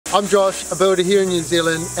I'm Josh, a builder here in New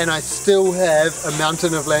Zealand, and I still have a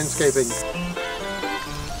mountain of landscaping.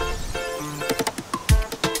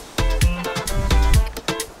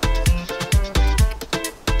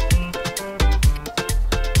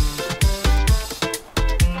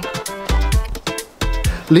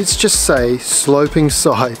 Let's just say sloping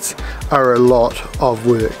sides are a lot of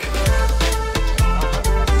work.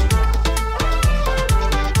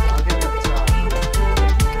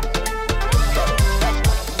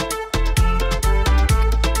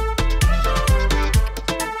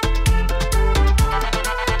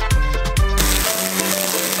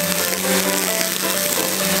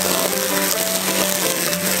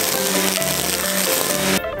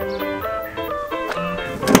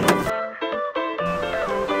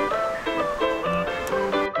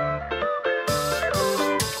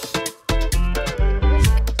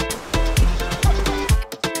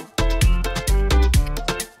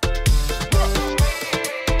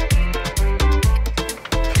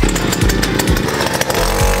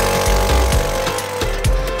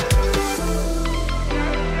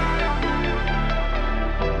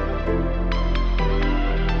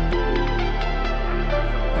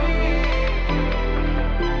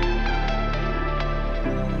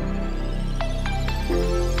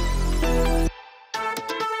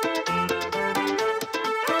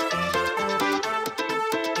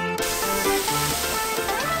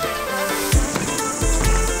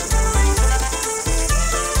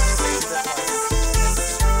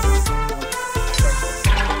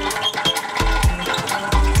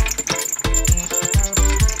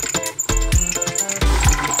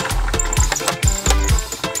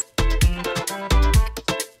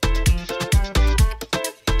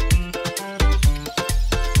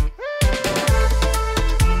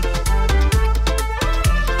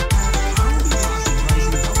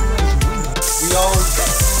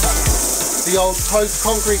 The old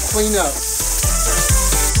post-concrete cleanup.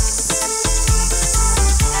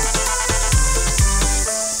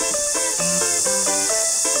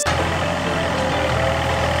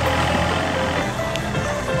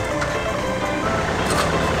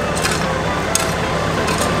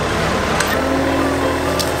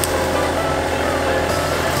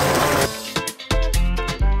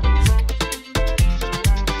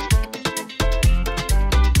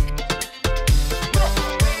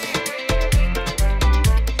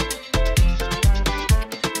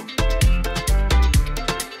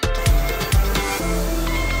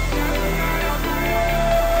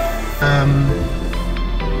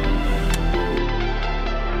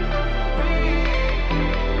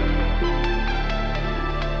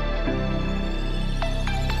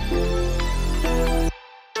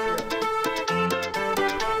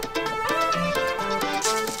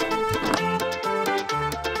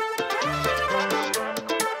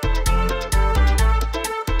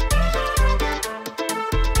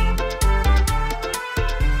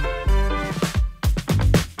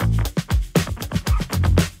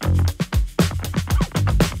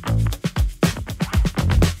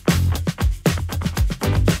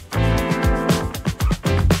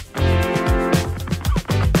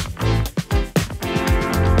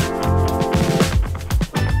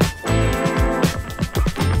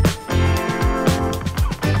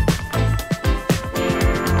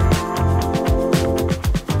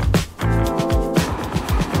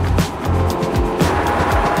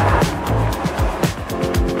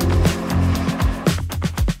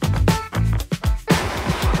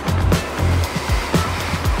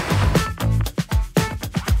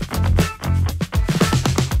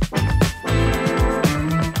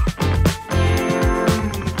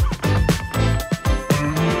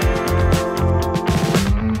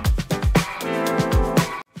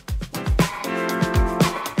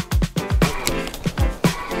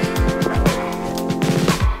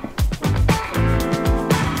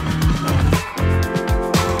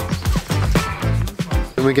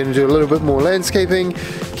 And we're going to do a little bit more landscaping,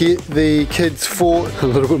 get the kids' fort a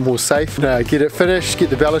little bit more safe, get it finished,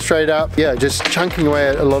 get the balustrade up. Yeah, just chunking away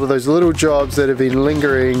at a lot of those little jobs that have been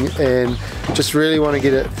lingering, and just really want to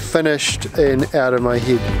get it finished and out of my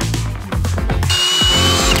head.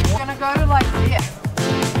 We're going to go to like this.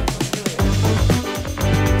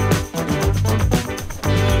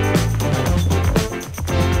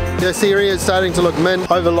 This area is starting to look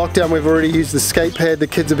mint. Over lockdown we've already used the skate pad. The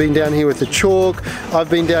kids have been down here with the chalk. I've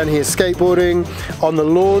been down here skateboarding. On the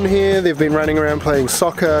lawn here they've been running around playing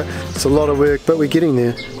soccer. It's a lot of work, but we're getting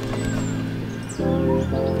there.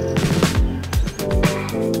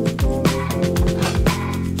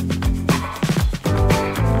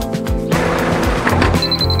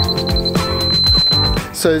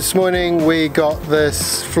 So this morning we got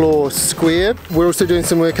this floor square. We're also doing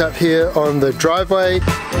some work up here on the driveway.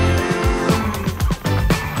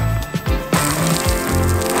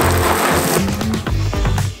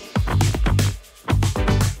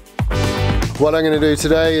 What I'm going to do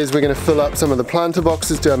today is we're going to fill up some of the planter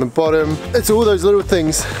boxes down the bottom. It's all those little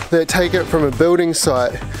things that take it from a building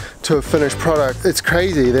site to a finished product. It's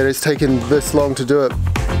crazy that it's taken this long to do it.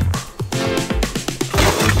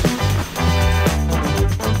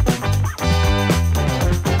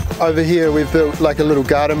 Over here we've built like a little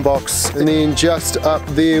garden box, and then just up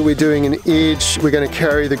there we're doing an edge. We're going to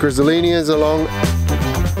carry the griselinias along.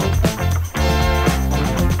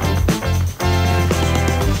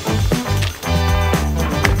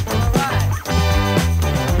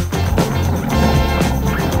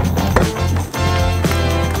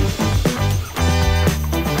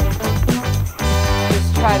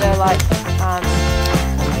 Try to like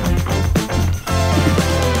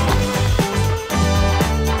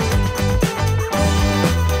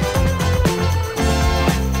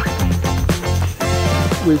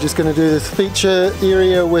We're just going to do this feature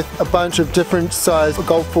area with a bunch of different size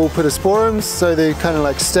golf ball pittosporums, so they're kind of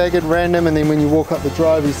like staggered random, and then when you walk up the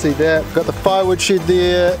drive you see that. We've got the firewood shed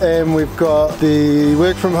there, and we've got the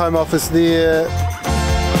work from home office there.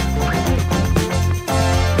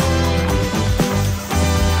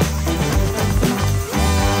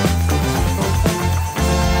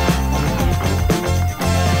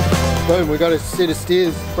 Boom, we got a set of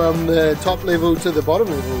stairs from the top level to the bottom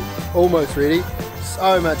level, almost ready.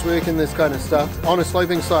 So much work in this kind of stuff. On a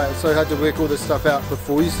sloping site, it's so hard to work all this stuff out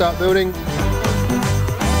before you start building.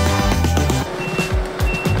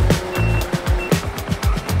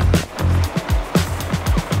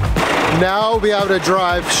 Now I'll be able to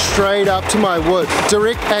drive straight up to my wood,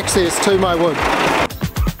 direct access to my wood.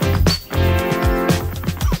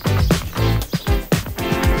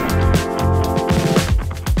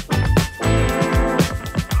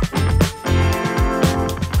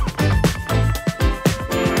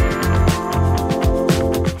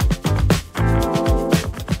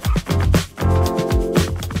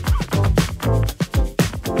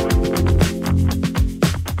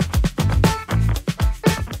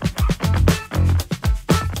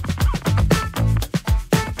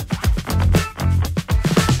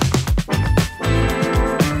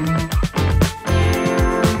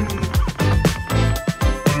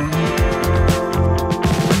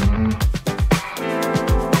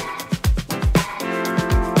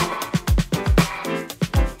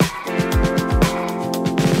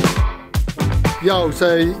 Yo,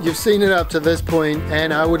 so you've seen it up to this point,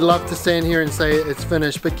 and I would love to stand here and say it's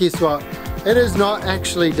finished, but guess what? It is not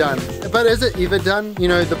actually done. But is it ever done? You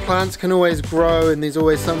know, the plants can always grow and there's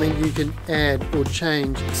always something you can add or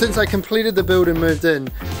change. Since I completed the build and moved in,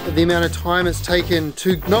 the amount of time it's taken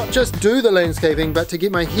to not just do the landscaping, but to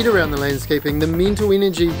get my head around the landscaping, the mental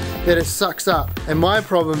energy that it sucks up. And my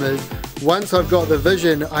problem is, once I've got the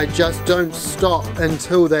vision, I just don't stop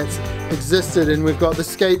until that's existed, and we've got the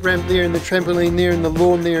skate ramp there and the trampoline there and the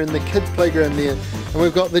lawn there and the kids playground there, and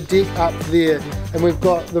we've got the deck up there, and we've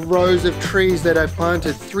got the rows of trees that I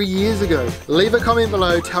planted 3 years ago. Leave a comment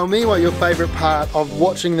below, tell me what your favorite part of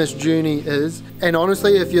watching this journey is, and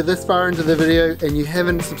honestly, if you're this far into the video and you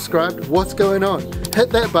haven't subscribed, what's going on?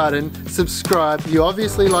 Hit that button, subscribe, you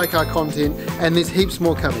obviously like our content, and there's heaps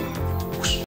more coming.